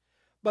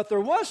 But there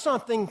was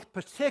something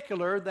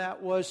particular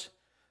that was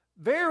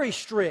very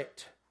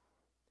strict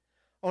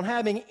on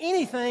having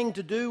anything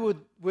to do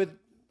with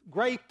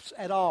grapes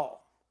at all.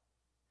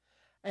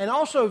 And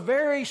also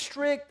very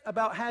strict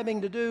about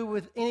having to do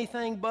with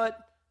anything but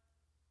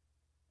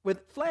with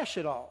flesh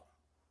at all.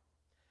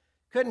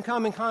 Couldn't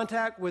come in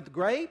contact with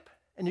grape,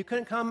 and you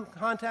couldn't come in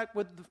contact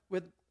with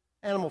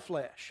animal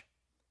flesh.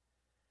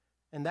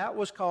 And that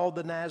was called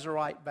the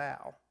Nazirite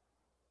vow.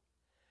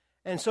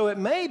 And so it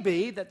may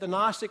be that the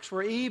Gnostics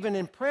were even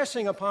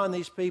impressing upon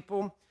these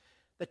people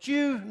that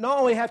you not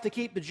only have to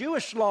keep the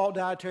Jewish law,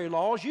 dietary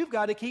laws, you've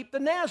got to keep the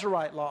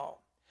Nazirite law.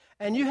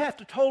 And you have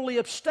to totally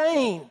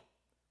abstain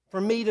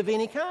from meat of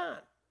any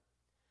kind.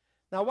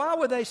 Now, why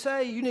would they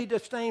say you need to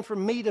abstain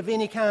from meat of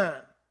any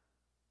kind?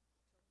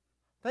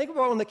 Think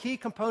about one of the key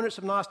components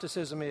of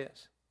Gnosticism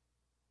is.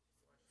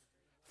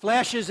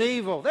 Flesh is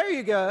evil. There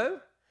you go.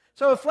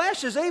 So if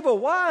flesh is evil,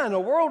 why in the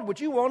world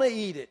would you want to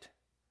eat it?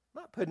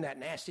 I'm not putting that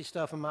nasty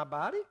stuff in my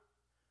body.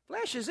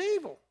 Flesh is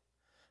evil.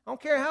 I don't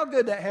care how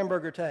good that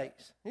hamburger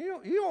tastes. You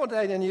don't want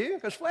that in you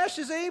because flesh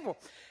is evil.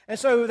 And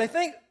so they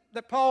think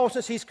that Paul,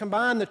 since he's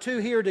combined the two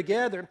here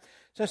together,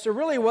 since there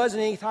really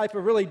wasn't any type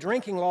of really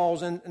drinking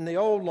laws in the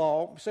old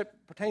law,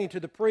 except pertaining to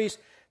the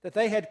priests, that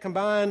they had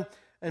combined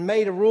and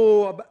made a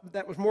rule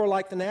that was more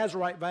like the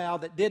Nazirite vow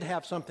that did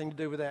have something to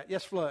do with that.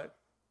 Yes, Flo?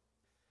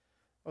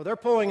 Well, they're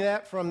pulling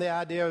that from the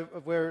idea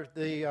of where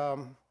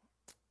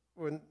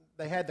when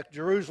they had the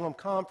Jerusalem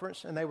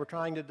conference and they were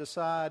trying to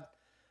decide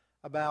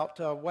about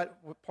what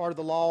part of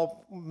the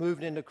law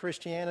moved into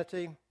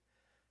Christianity.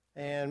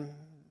 And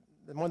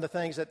one of the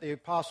things that the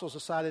apostles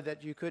decided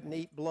that you couldn't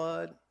eat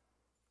blood.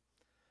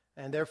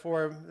 And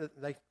therefore,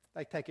 they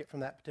take it from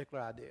that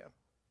particular idea.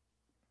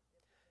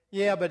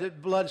 Yeah,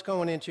 but blood's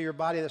going into your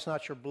body that's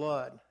not your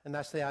blood. And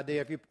that's the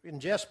idea. If you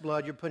ingest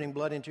blood, you're putting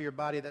blood into your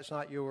body that's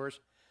not yours.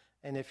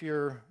 And if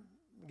you're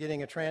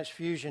getting a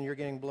transfusion, you're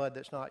getting blood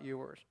that's not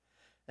yours.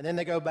 And then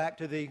they go back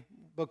to the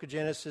book of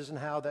Genesis and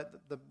how that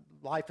the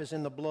life is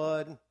in the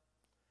blood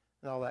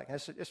and all that.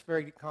 It's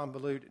very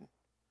convoluted.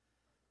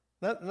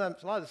 A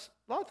lot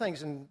of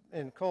things in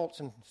cults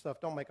and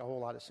stuff don't make a whole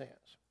lot of sense.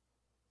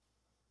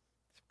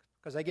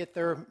 Because they get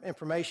their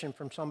information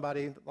from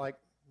somebody like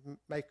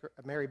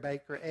Mary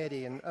Baker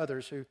Eddy and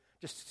others who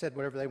just said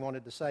whatever they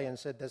wanted to say and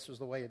said this was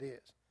the way it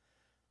is.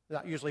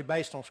 Not usually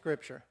based on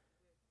Scripture.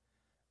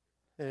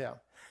 Yeah.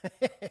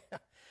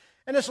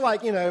 And it's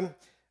like,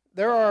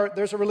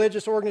 there's a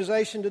religious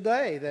organization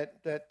today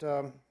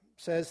that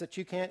says that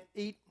you can't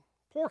eat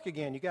pork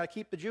again. You got to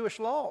keep the Jewish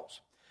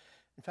laws.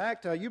 In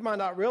fact, you might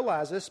not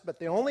realize this, but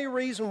the only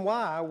reason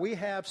why we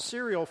have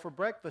cereal for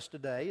breakfast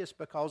today is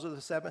because of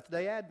the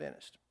Seventh-day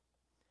Adventist.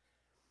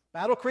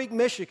 Battle Creek,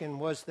 Michigan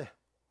was the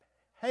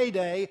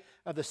heyday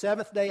of the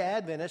Seventh-day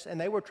Adventists, and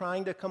they were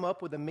trying to come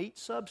up with a meat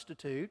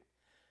substitute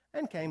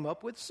and came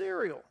up with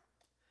cereal.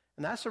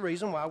 And that's the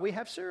reason why we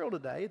have cereal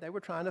today. They were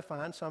trying to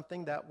find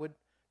something that would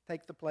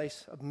take the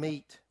place of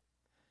meat,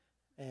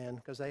 and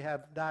because they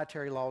have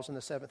dietary laws in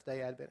the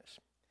Seventh-day Adventists.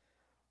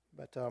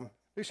 But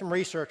do some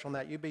research on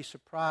that. You'd be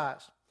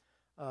surprised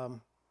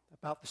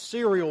about the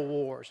cereal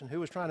wars and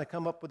who was trying to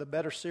come up with a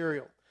better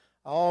cereal,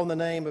 all in the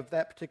name of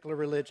that particular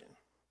religion.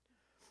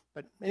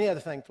 But any other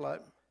thing, Flo?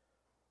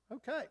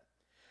 Okay.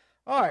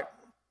 All right.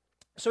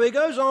 So he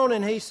goes on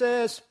and he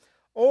says,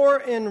 or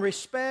in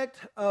respect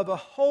of a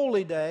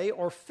holy day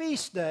or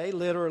feast day,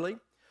 literally,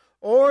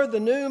 or the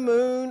new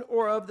moon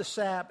or of the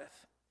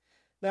Sabbath.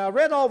 Now, I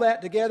read all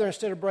that together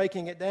instead of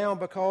breaking it down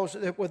because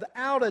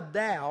without a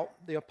doubt,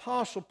 the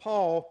Apostle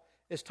Paul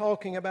is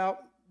talking about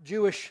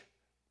Jewish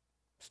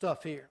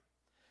stuff here.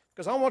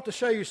 Because I want to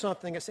show you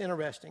something that's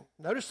interesting.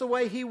 Notice the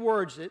way he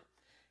words it.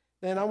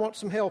 Then I want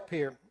some help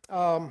here.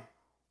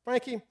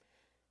 Frankie,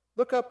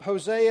 look up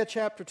Hosea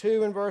chapter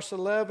 2 and verse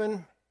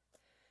 11.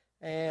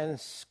 And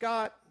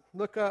Scott,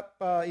 look up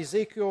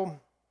Ezekiel.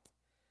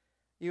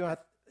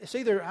 It's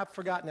either, I've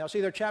forgotten now, it's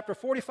either chapter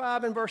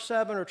 45 and verse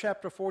 7 or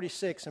chapter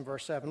 46 and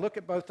verse 7. Look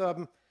at both of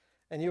them,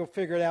 and you'll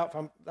figure it out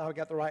if I've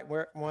got the right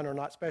one or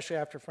not, especially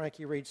after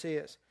Frankie reads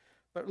his.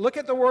 But look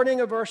at the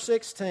wording of verse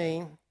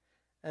 16,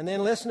 and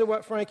then listen to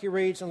what Frankie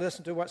reads and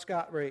listen to what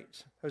Scott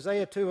reads.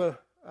 Hosea 2,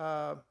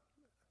 now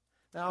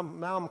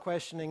I'm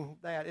questioning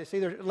that. It's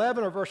either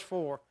 11 or verse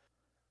 4.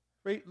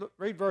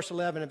 Read verse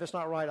 11. If it's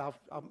not right, I'll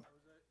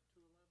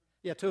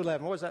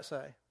 2:11. What does that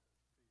say?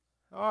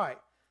 All right.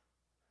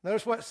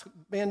 Notice what's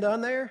being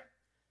done there?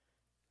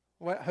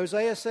 What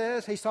Hosea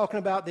says, he's talking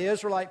about the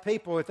Israelite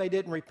people. If they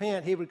didn't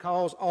repent, he would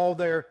cause all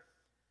their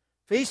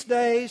feast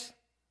days,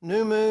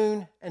 new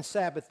moon, and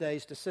Sabbath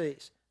days to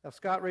cease. Now,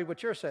 Scott, read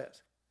what yours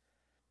says.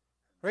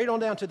 Read on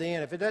down to the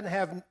end. If it doesn't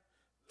have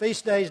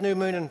feast days, new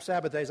moon, and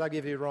Sabbath days, I'll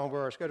give you the wrong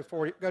verse. Go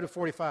to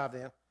 45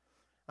 then.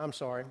 I'm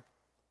sorry.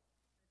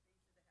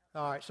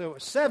 All right, so it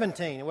was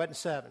 17. It wasn't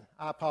 7.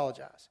 I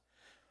apologize.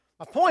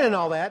 My point in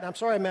all that, and I'm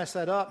sorry I messed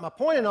that up, my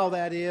point in all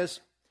that is,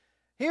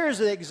 here's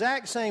the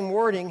exact same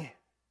wording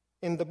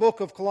in the book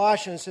of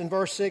Colossians in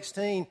verse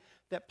 16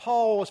 that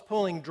Paul was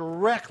pulling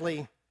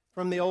directly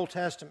from the Old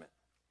Testament,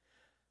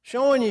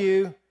 showing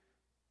you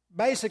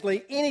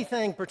basically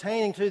anything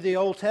pertaining to the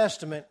Old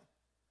Testament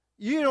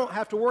you don't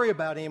have to worry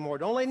about anymore.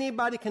 Don't let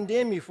anybody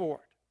condemn you for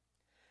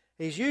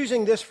it. He's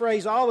using this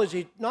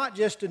phraseology not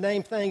just to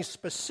name things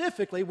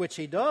specifically, which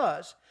he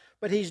does,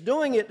 but he's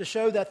doing it to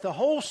show that the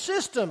whole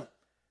system,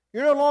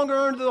 you're no longer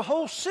under the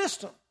whole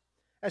system,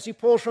 as he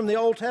pulls from the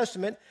Old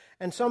Testament,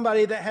 and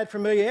somebody that had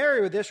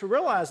familiarity with this will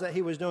realize that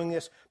he was doing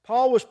this.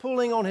 Paul was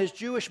pulling on his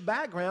Jewish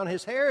background,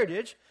 his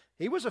heritage.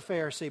 He was a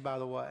Pharisee, by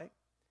the way,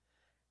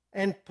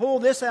 and pull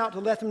this out to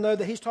let them know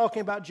that he's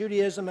talking about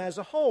Judaism as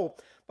a whole.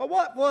 But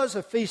what was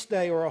a feast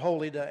day or a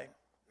holy day?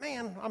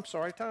 Man, I'm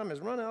sorry, time has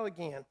run out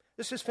again.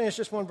 Let's just finish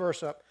this one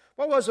verse up.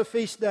 What was a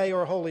feast day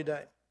or a holy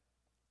day?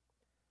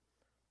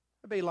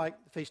 It'd be like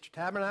the Feast of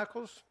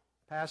Tabernacles,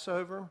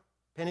 Passover,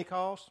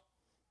 Pentecost.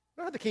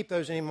 We don't have to keep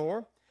those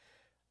anymore.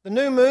 The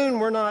new moon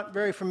we're not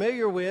very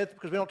familiar with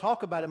because we don't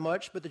talk about it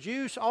much, but the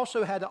Jews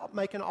also had to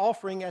make an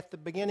offering at the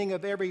beginning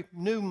of every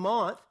new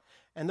month,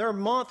 and their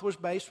month was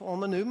based on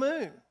the new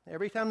moon.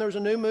 Every time there was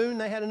a new moon,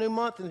 they had a new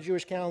month in the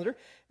Jewish calendar,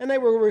 and they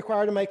were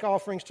required to make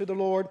offerings to the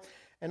Lord.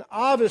 And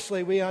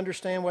obviously we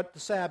understand what the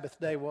Sabbath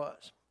day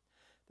was.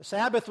 The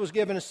Sabbath was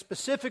given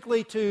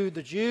specifically to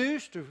the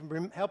Jews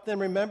to help them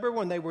remember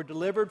when they were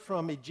delivered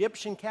from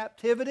Egyptian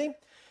captivity.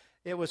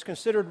 It was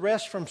considered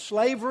rest from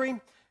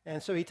slavery,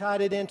 and so he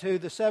tied it into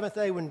the seventh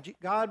day when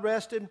God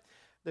rested.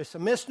 There's a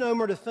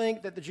misnomer to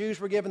think that the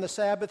Jews were given the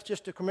Sabbath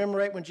just to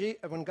commemorate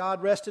when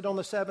God rested on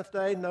the seventh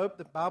day. Nope,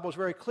 the Bible is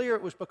very clear.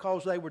 It was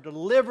because they were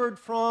delivered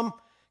from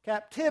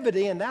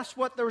captivity, and that's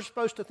what they were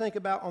supposed to think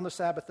about on the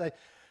Sabbath day.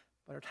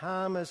 But our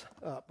time is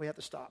up. We have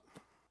to stop.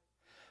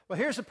 Well,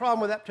 here's the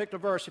problem with that particular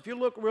verse. If you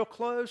look real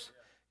close,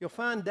 you'll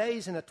find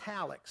days in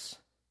italics.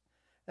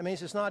 That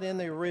means it's not in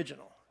the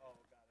original.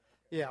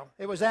 Yeah,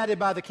 it was added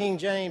by the King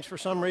James for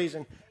some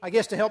reason. I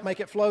guess to help make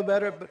it flow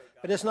better,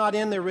 but it's not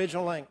in the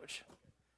original language.